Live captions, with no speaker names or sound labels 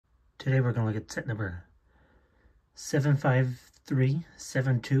Today we're going to look at set number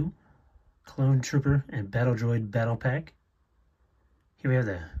 75372, Clone Trooper and Battle Droid Battle Pack. Here we have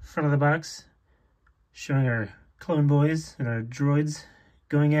the front of the box showing our clone boys and our droids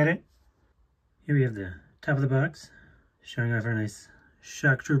going at it. Here we have the top of the box showing off our nice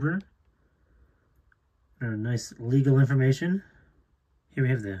shock trooper, our nice legal information. Here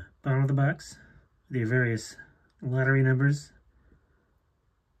we have the bottom of the box, the various lottery numbers,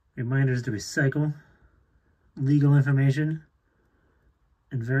 reminders to recycle, legal information,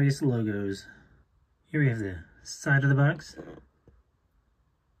 and various logos. Here we have the side of the box,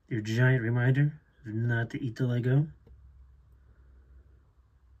 your giant reminder of not to eat the Lego.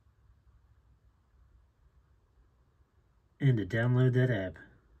 And to download that app.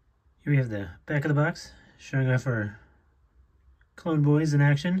 Here we have the back of the box showing off our clone boys in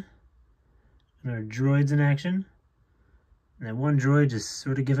action and our droids in action. And that one droid just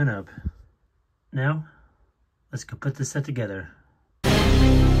sort of given up. Now, let's go put this set together.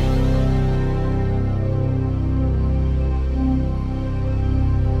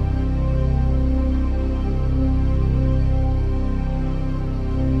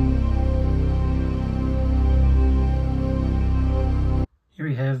 Here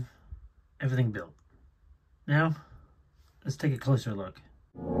we have everything built. Now, let's take a closer look.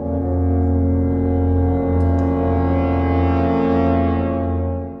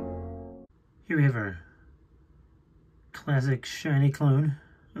 Here we have our classic shiny clone.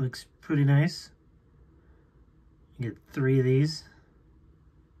 It looks pretty nice. You get 3 of these.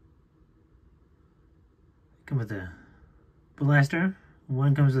 Come with a blaster.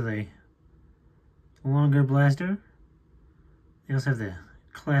 One comes with a longer blaster. They also have the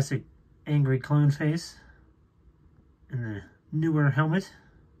classic angry clone face and the newer helmet,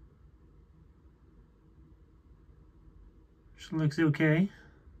 which looks okay.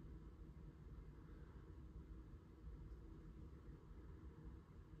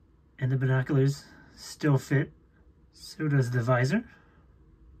 And the binoculars still fit. So does the visor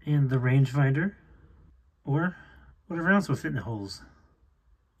and the rangefinder, or whatever else will fit in the holes.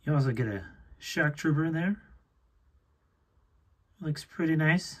 You also get a shock trooper in there. Looks pretty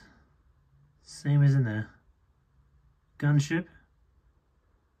nice. Same as in the gunship,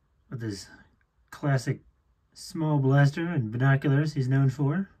 with his classic small blaster and binoculars he's known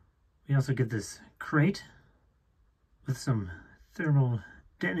for. We also get this crate with some thermal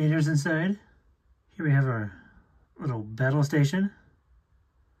detonators inside. Here we have our little battle station,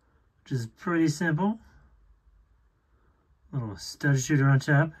 which is pretty simple. Little stud shooter on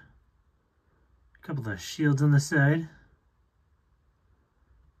top, a couple of shields on the side.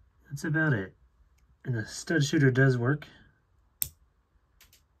 That's about it. And the stud shooter does work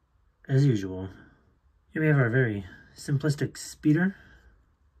as usual. Here we have our very simplistic speeder,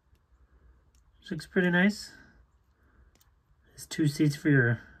 which looks pretty nice. There's 2 seats for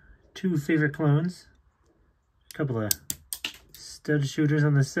your 2 favorite clones. A couple of stud shooters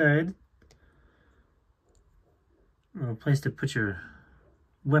on the side. A little place to put your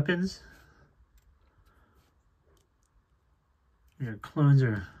weapons. Your clones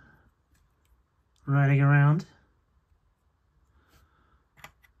are riding around.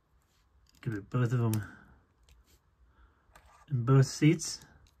 Give it both of them in both seats.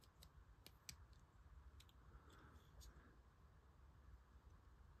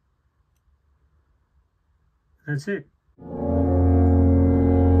 That's it.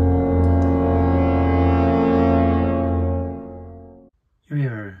 Here we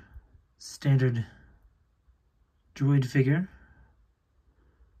have our standard droid figure.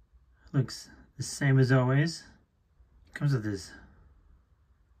 Looks the same as always. It comes with this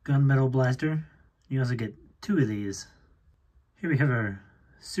gunmetal blaster. You also get 2 of these. Here we have our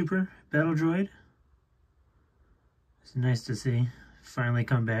super battle droid. It's nice to see finally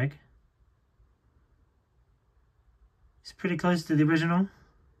come back. It's pretty close to the original.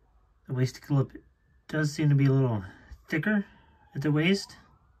 The waist clip does seem to be a little thicker at the waist.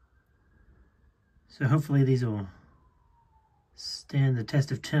 So hopefully these will stand the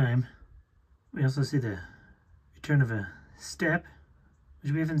test of time. We also see the return of a step,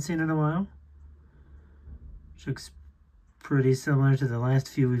 which we haven't seen in a while. Which looks pretty similar to the last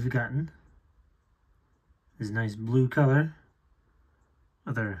few we've gotten. This nice blue color.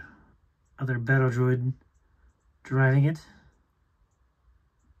 Other battle droid driving it.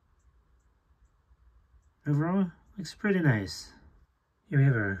 Overall, looks pretty nice. Here we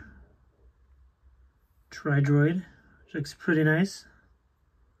have our tri-droid, which looks pretty nice.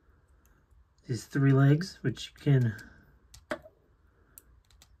 These 3 legs, which you can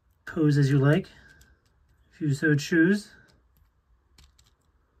pose as you like, if you so choose.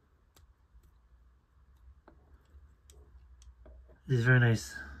 these very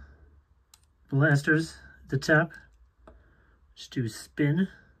nice blasters at the top, which do spin.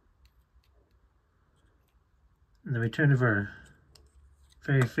 And the return of our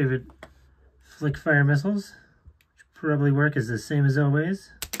very favorite flick fire missiles, which probably work as the same as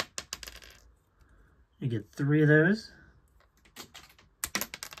always. You get 3 of those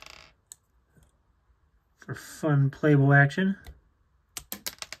for fun playable action.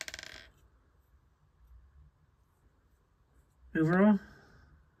 Overall,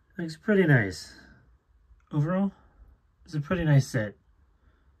 looks pretty nice. Overall, it's a pretty nice set.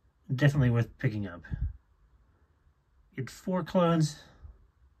 Definitely worth picking up. You get 4 clones,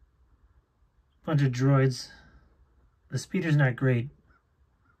 a bunch of droids. The speeder's not great,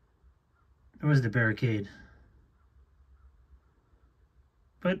 nor is the barricade.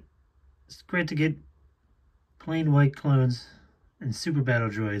 But it's great to get plain white clones and super battle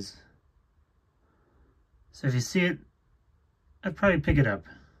droids. So if you see it, I'd probably pick it up.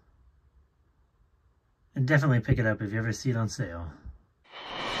 And definitely pick it up if you ever see it on sale.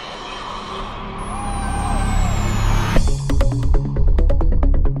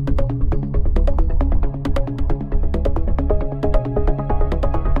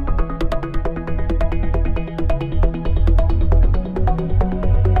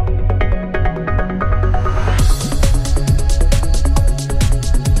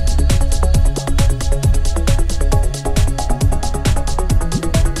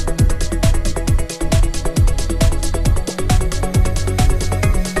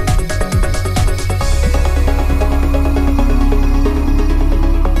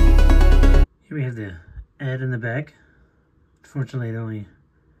 Ad in the back. Unfortunately, it only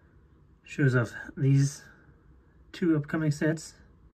shows off these 2 upcoming sets.